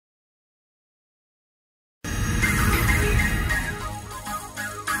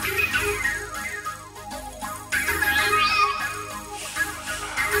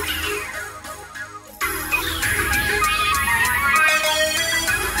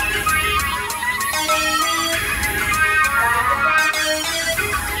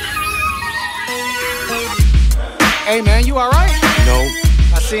Hey man, you alright? No.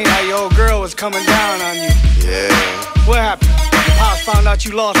 I seen how your old girl was coming down on you. Yeah. What happened? Your pops found out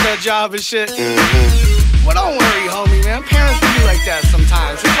you lost that job and shit? Well, don't worry, homie, man. Parents be like that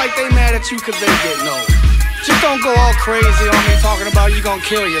sometimes. It's like they mad at you cause they getting old. Just don't go all crazy on me talking about you gonna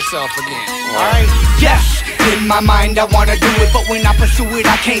kill yourself again, alright? Yes, in my mind I wanna do it, but when I pursue it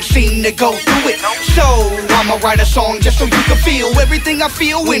I can't seem to go through it. So I'ma write a song just so you can feel everything I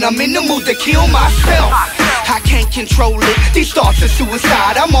feel when I'm in the mood to kill myself. I can't control it, these thoughts of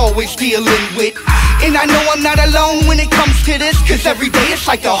suicide I'm always dealing with. And I know I'm not alone when it comes to this, cause every day it's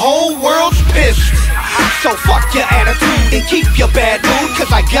like the whole world's pissed. So fuck your attitude and keep your bad mood,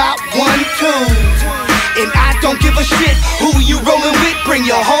 cause I got one too. And I don't give a shit who you rolling with, bring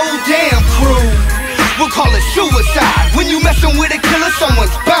your whole damn crew. We'll call it suicide. When you messin' with a killer,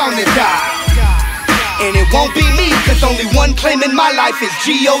 someone's bound to die. And it won't be me, cause only one claim in my life is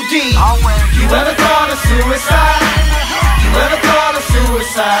G.O.D. You ever thought of suicide? You ever thought of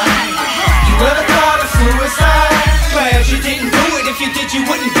suicide? You ever thought of suicide? Glad you didn't do it, if you did you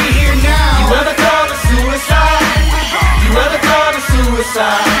wouldn't be here now. You ever thought of suicide? You ever thought of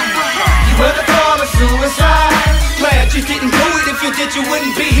suicide? You ever thought of suicide? Glad you didn't do it, if you did you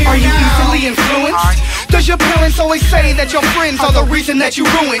wouldn't be here now. Are you easily influenced? Does your parents always say that your friends are the reason that you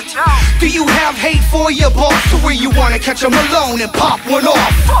ruined? Do you have hate for your boss to where you wanna catch them alone and pop one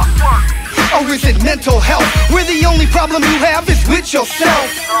off? Or is it mental health, where the only problem you have is with yourself?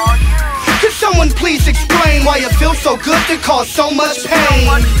 Could someone please explain why it feels so good to cause so much pain?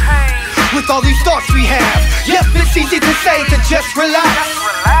 With all these thoughts we have, yep, it's easy to say to just relax.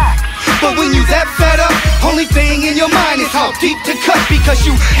 But when you that fed up, only thing in your mind is how deep to cut, because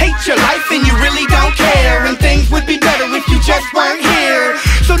you hate your life and you really don't care. And things would be better if you just weren't here.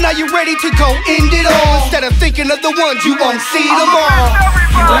 So now you're ready to go end it all, instead of thinking of the ones you won't see tomorrow.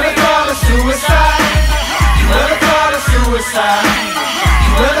 You ever thought of suicide? You ever thought of suicide?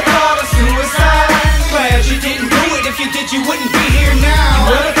 You ever thought of suicide? Glad you didn't do it, if you did you wouldn't be here now.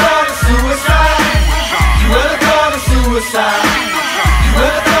 You ever thought of suicide? You ever thought of suicide? You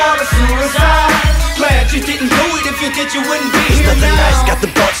ever thought of suicide? Glad you didn't do it, if you did you wouldn't be here Nothing now. nice, got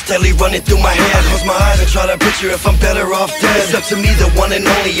the thoughts steadily running through my head. Close my eyes and try to picture if I'm better off dead. It's up to me, the one and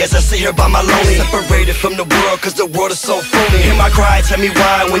only, as I sit here by my lonely, separated from the world, cause the world is so phony. Hear my cry, tell me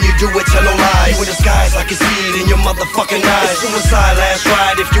why, when you do it, tell no lies. You in disguise, I can see it in your motherfucking eyes. It's suicide, last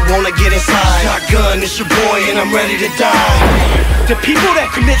ride, if you wanna get inside. Shotgun, it's your boy, and I'm ready to die. The people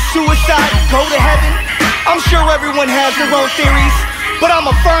that commit suicide go to heaven? I'm sure everyone has their own theories, but I'm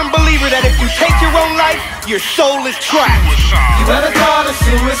a firm believer that if you take your own life, your soul is trapped. You ever thought of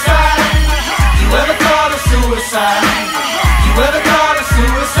suicide? You ever thought of suicide? You ever thought of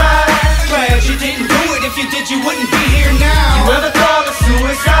suicide? Glad you didn't do it, if you did you wouldn't be here now. You ever thought of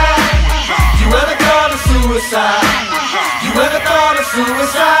suicide? You ever thought of suicide? You ever thought of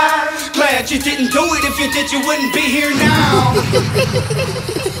suicide? Glad you didn't do it, if you did you wouldn't be here now.